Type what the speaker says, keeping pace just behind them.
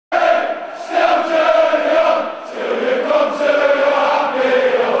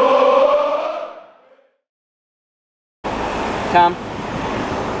Cam,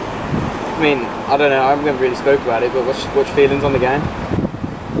 I mean, I don't know, I haven't really spoke about it, but what's your feelings on the game?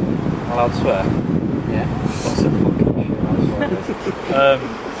 Allowed to swear? Yeah. Lots of fucking shit,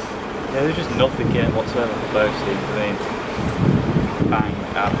 yeah, there's just nothing in it whatsoever for both teams. I mean, bang,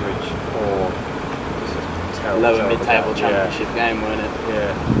 average, or just a terrible, lower mid-table championship game, weren't it?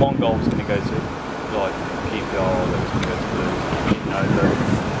 Yeah. One goal was going to go to like QPR, or it was going to go to Blues.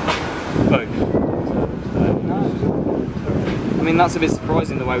 Both. No. I mean, that's a bit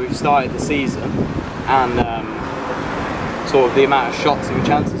surprising the way we've started the season, and sort of the amount of shots and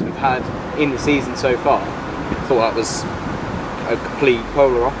chances we've had in the season so far. I thought that was a complete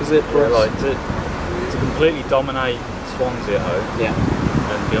polar opposite for us. Like to completely dominate Swansea at home,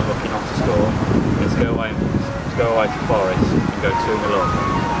 and be unlucky not to score, and to go away to Forest and go 2-0 up.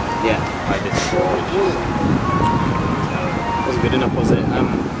 Yeah. Wasn't good enough, was it?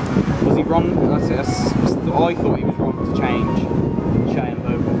 Was he wrong? I thought he was wrong to change Shea and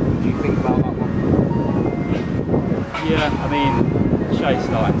Bogle. What do you think about that one? Yeah, I mean, Shea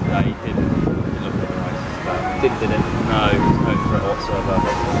starting today, he didn't look at the races today. Did it? No, no threat whatsoever.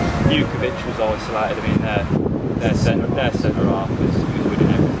 Jukovic was isolated. I mean, their centre half was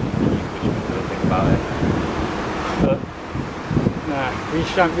winning everything. Jukovic couldn't do a thing about it. But nah, we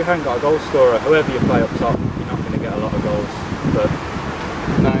haven't got a goal scorer. Whoever you play up top, you're not going to get a lot of goals. But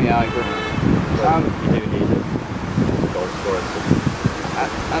no, yeah, I agree. You do need a goal scorer.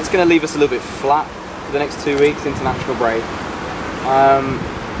 That's going to leave us a little bit flat for the next 2 weeks, international break.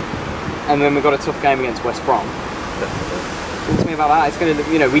 And then we've got a tough game against West Brom. Definitely. Talk to me about that. It's going to,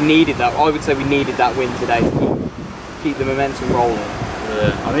 we needed that. I would say we needed that win today to keep the momentum rolling.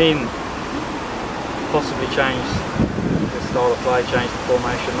 Yeah, I mean, possibly change the style of play, change the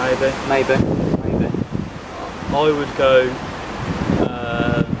formation, maybe. Maybe. I would go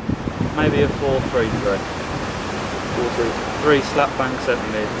maybe a 4-3-3. 3 slap bang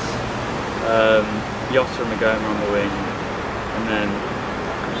centre mids, Yotta and McGomer on the wing, and then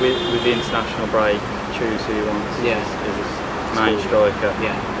with the international break, choose who you want as his main striker.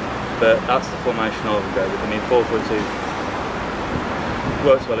 Yeah. But that's the formation I would go with. I mean, 4-4-2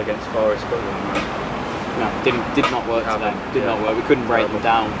 works well against Forest, but no, did not work today. Did not work. We couldn't break them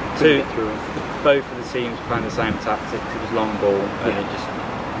down. Couldn't get through them. Both of the teams playing the same tactics. It was long ball, and it just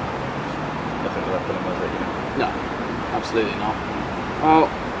nothing was happening, was it? No, absolutely not. Well,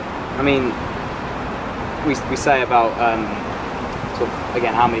 I mean, we say about sort of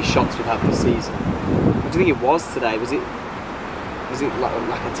again how many shots we've had this season. What do you think it was today? Was it like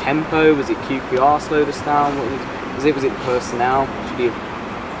a tempo? Was it QPR slowed us down? Was it personnel?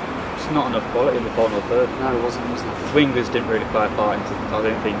 Just not enough quality in the final third. No, it wasn't. Wingers didn't really play a part into. I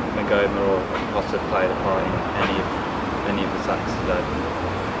don't think McGomer or Potter played a part in any of the attacks today.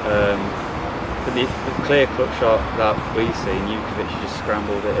 But the clear cut shot that we see, Jukovic just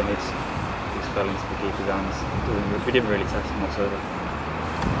scrambled it and it fell into the keeper's hands. We didn't really test him whatsoever.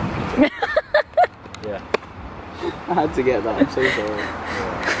 Yeah. I had to get that, I'm so sorry.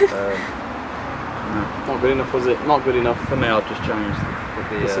 Yeah. No. Not good enough, was it? Not good enough. For me, I've just changed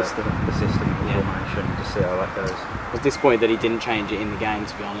the system, the formation, to see how that goes. I was disappointed that he didn't change it in the game,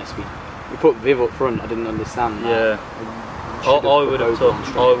 to be honest. We put Viv up front, I didn't understand that. Yeah. I would have took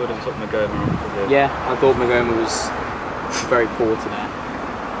McGomer on for Viv. Yeah, I thought McGomer was very poor today.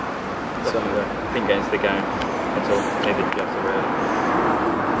 So I didn't get into the game at all. Neither did Jota really.